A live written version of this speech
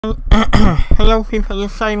Hello people,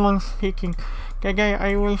 it's Simon speaking. Today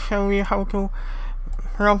I will show you how to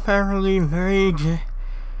properly bridge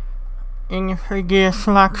in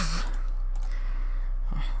 3ds Max.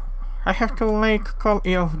 I have to make a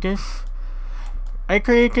copy of this. I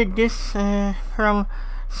created this from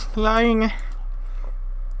Spline,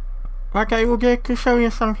 but I would like to show you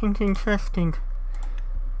something interesting.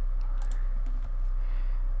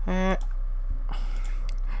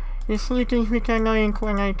 It's a little bit annoying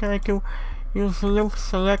when I try to use loop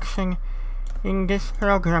selection in this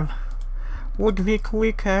program. Would be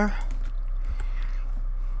quicker.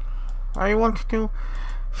 I want to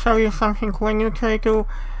show you something when you try to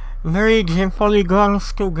bridge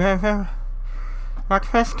polygons together. But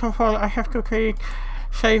first of all, I have to create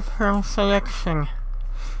shape from selection.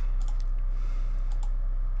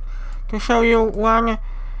 To show you one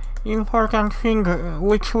important thing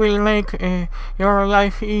which will make your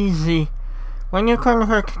life easy. When you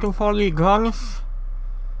convert to polygons,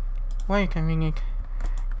 wait a minute,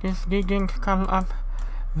 this didn't come up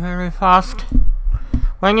very fast.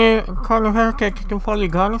 When you convert it to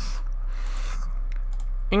polygons,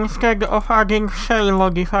 instead of adding shell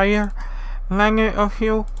modifier, many of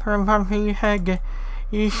you probably had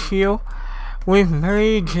issue with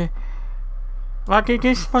bridge. But it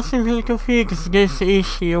is possible to fix this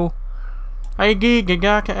issue. I did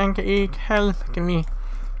that and it helped me.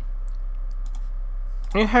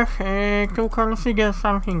 You have to consider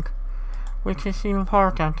something which is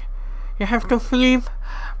important. You have to flip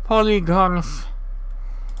polygons.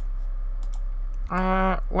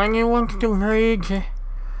 When you want to bridge,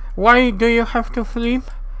 why do you have to flip?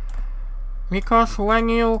 Because when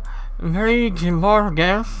you bridge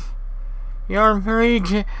borders, your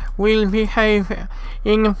bridge will behave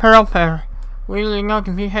improper, will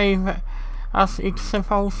not behave as it's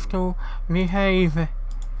supposed to behave.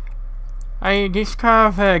 I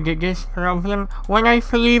discovered this problem when I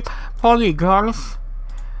flip polygons.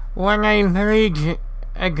 When I bridge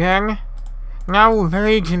again, now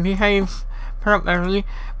bridge behaves properly,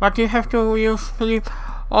 but you have to use flip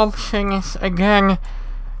options again.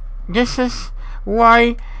 This is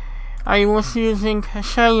why I was using a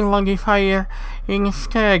shell modifier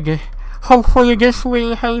instead. Hopefully this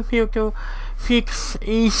will help you to fix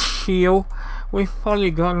issue with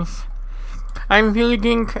polygons. I'm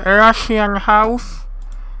building a Russian house.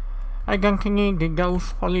 I don't need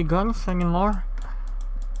those polygons anymore.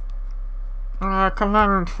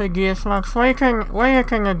 Command 3ds Max. Why I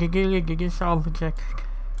cannot delete this object?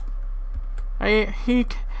 I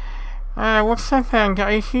hit what's happened?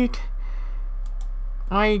 I hit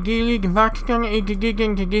my delete button, it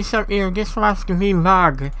didn't disappear. This must be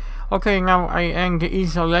bug. Okay, now I end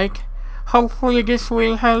isolate. Hopefully this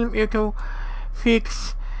will help you to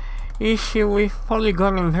fix issue with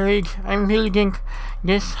polygon bridge. I'm building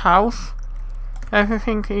this house.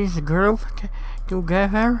 Everything is grouped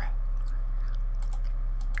together.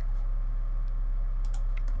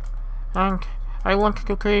 And I want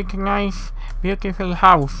to create a nice, beautiful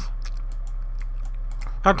house.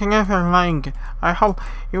 But never mind, I hope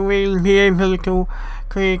you will be able to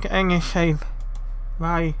create any shape.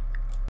 Bye.